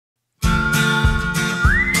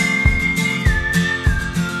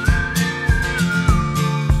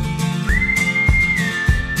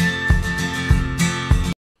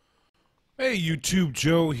YouTube,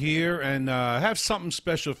 Joe here, and I have something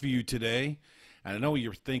special for you today. And I know what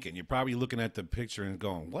you're thinking. You're probably looking at the picture and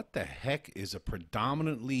going, what the heck is a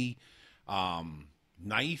predominantly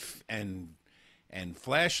knife and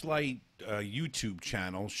flashlight YouTube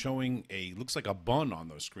channel showing looks like a bun on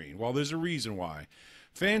the screen? Well, there's a reason why.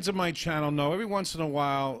 Fans of my channel know every once in a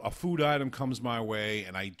while a food item comes my way,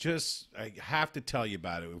 and I have to tell you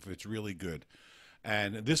about it if it's really good.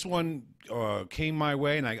 And this one came my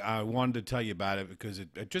way, and I wanted to tell you about it because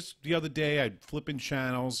it just the other day I'd flipping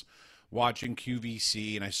channels, watching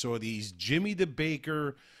QVC, and I saw these Jimmy the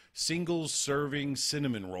Baker single-serving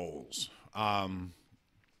cinnamon rolls. I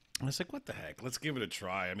was like, what the heck? Let's give it a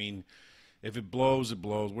try. I mean, if it blows, it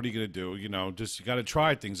blows. What are you going to do? You know, just you got to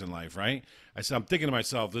try things in life, right? I said, I'm thinking to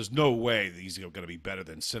myself, there's no way these are going to be better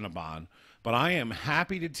than Cinnabon. But I am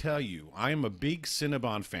happy to tell you, I am a big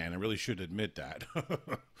Cinnabon fan. I really should admit that.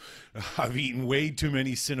 I've eaten way too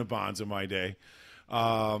many Cinnabons in my day.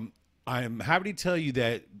 I am happy to tell you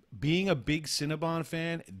that being a big Cinnabon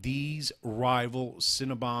fan, these rival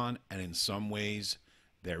Cinnabon, and in some ways,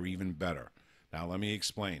 they're even better. Now, let me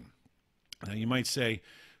explain. Now, you might say,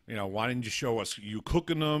 you know, why didn't you show us you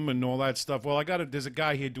cooking them and all that stuff? Well, there's a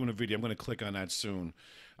guy here doing a video. I'm going to click on that soon.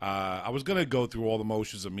 I was going to go through all the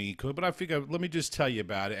motions of me, but I figured let me just tell you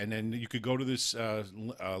about it, and then you could go to this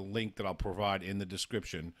link that I'll provide in the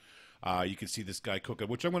description. You can see this guy cooking,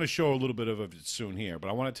 which I'm going to show a little bit of it soon here. But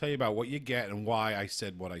I want to tell you about what you get and why I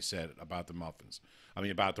said what I said about the muffins. I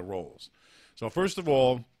mean, about the rolls. So first of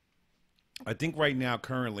all, I think right now,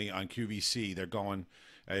 currently on QVC, they're going,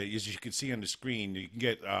 as you can see on the screen, you can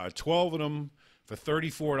get 12 of them for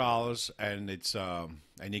 $34, and it's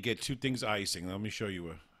and you get 2 things of icing. Let me show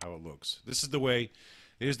you how it looks. This is the way.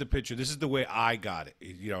 Here's the picture. This is the way I got it.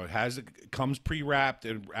 You know, it comes pre-wrapped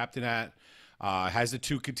and wrapped in that. Has the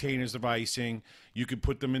 2 containers of icing. You could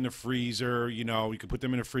put them in the freezer. You know, you could put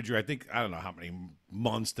them in the refrigerator. I don't know how many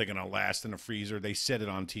months they're gonna last in the freezer. They said it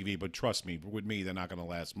on TV, but trust me, with me, they're not gonna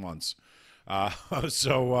last months. You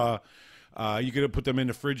could put them in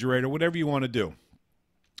the refrigerator, whatever you want to do.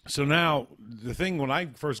 So now, the thing, when I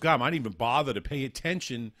first got them, I didn't even bother to pay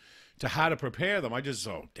attention to how to prepare them. I just,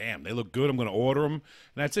 oh, damn, they look good. I'm going to order them. And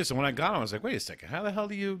that's it. So when I got them, I was like, wait a second. How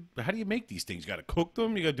do you make these things? You got to cook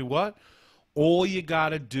them? You got to do what? All you got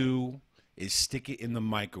to do is stick it in the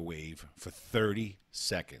microwave for 30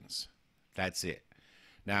 seconds. That's it.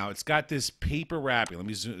 Now, it's got this paper wrapping. Let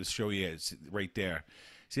me show you. It's right there.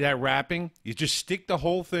 See that wrapping? You just stick the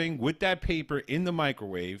whole thing with that paper in the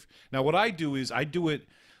microwave. Now, what I do is I do it.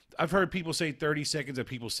 I've heard people say 30 seconds and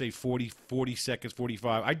people say 40 seconds,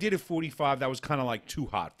 45. I did it 45. That was kind of like too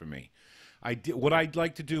hot for me. What I'd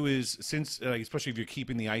like to do is, since, especially if you're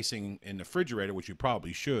keeping the icing in the refrigerator, which you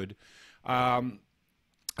probably should, I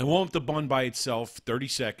want the bun by itself, 30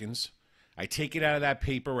 seconds. I take it out of that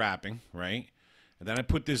paper wrapping, right? And then I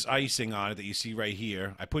put this icing on it that you see right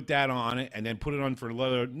here. I put that on it and then put it on for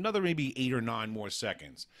another maybe 8 or 9 more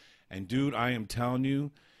seconds. And, dude, I am telling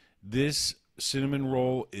you, this cinnamon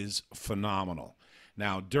roll is phenomenal.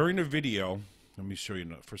 Now, during the video, let me show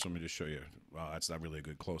you. First, let me just show you. Well, that's not really a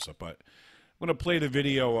good close-up, but I'm going to play the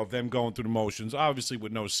video of them going through the motions, obviously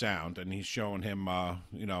with no sound. And he's showing him,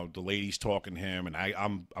 you know, the ladies talking to him. And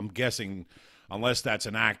I'm guessing, unless that's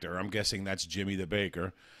an actor, I'm guessing that's Jimmy the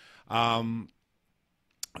Baker.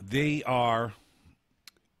 They are,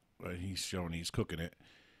 he's showing he's cooking it.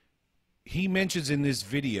 He mentions in this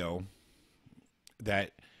video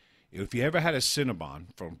that if you ever had a Cinnabon,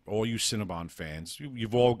 from all you Cinnabon fans,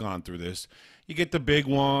 you've all gone through this. You get the big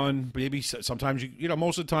one. Maybe sometimes, you know,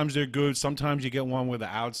 most of the times they're good. Sometimes you get one where the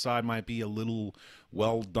outside might be a little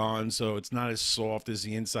well done, so it's not as soft as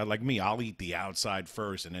the inside. Like me, I'll eat the outside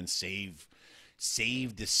first and then save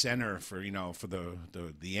the center for, you know, for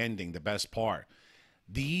the ending, the best part.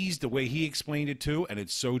 These, the way he explained it too, and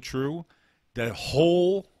it's so true, the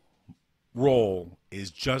whole roll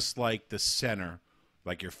is just like the center,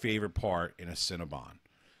 like your favorite part in a Cinnabon.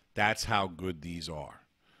 That's how good these are.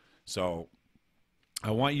 So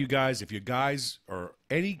I want you guys, if you guys are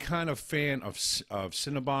any kind of fan of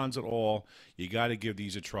Cinnabons at all, you got to give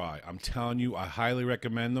these a try. I'm telling you, I highly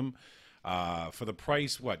recommend them. For the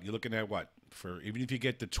price, what? You're looking at what? For even if you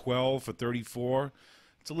get the 12 for 34,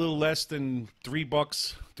 it's a little less than $3.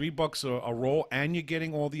 $3 a roll, and you're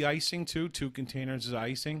getting all the icing too, 2 containers of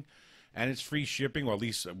icing, and it's free shipping, or at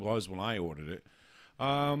least it was when I ordered it.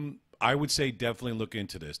 I would say definitely look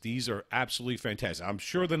into this. These are absolutely fantastic. I'm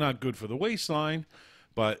sure they're not good for the waistline,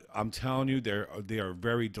 but I'm telling you, they are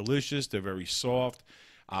very delicious. They're very soft.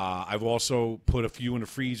 I've also put a few in the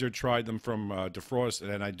freezer, tried them from defrost, and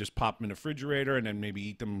then I just pop them in the refrigerator, and then maybe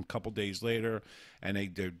eat them a couple days later, and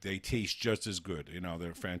they taste just as good. You know,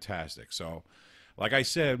 they're fantastic. So, like I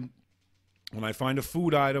said, when I find a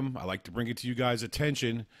food item, I like to bring it to you guys'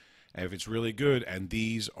 attention if it's really good, and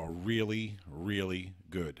these are really, really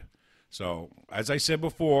good. So, as I said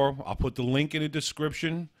before, I'll put the link in the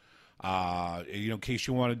description, in case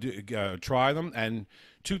you want to try them. And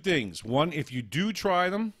two things. One, if you do try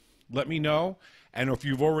them, let me know. And if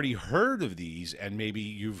you've already heard of these and maybe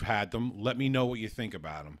you've had them, let me know what you think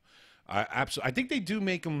about them. I think they do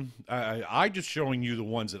make them. I just showing you the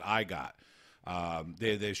ones that I got.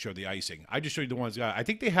 They show the icing. I just showed you the ones. I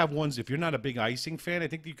think they have ones. If you're not a big icing fan, I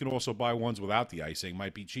think you can also buy ones without the icing.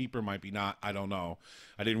 Might be cheaper, might be not. I don't know.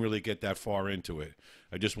 I didn't really get that far into it.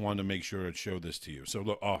 I just wanted to make sure it showed this to you. So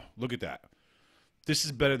look, look at that. This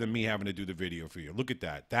is better than me having to do the video for you. Look at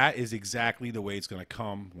that. That is exactly the way it's going to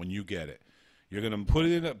come when you get it. You're going to put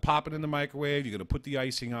it in, pop it in the microwave. You're going to put the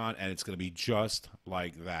icing on, and it's going to be just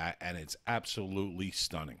like that. And it's absolutely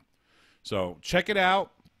stunning. So check it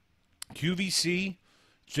out. QVC,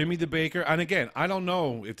 Jimmy the Baker. And again, I don't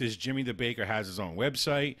know if this Jimmy the Baker has his own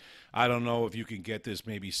website. I don't know if you can get this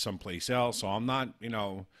maybe someplace else. So I'm not,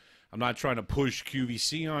 I'm not trying to push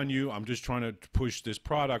QVC on you. I'm just trying to push this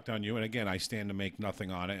product on you. And again, I stand to make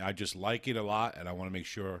nothing on it. I just like it a lot, and I want to make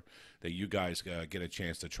sure that you guys get a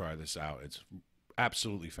chance to try this out. It's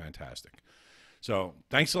absolutely fantastic. So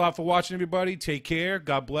thanks a lot for watching, everybody. Take care.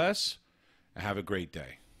 God bless, and have a great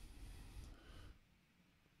day.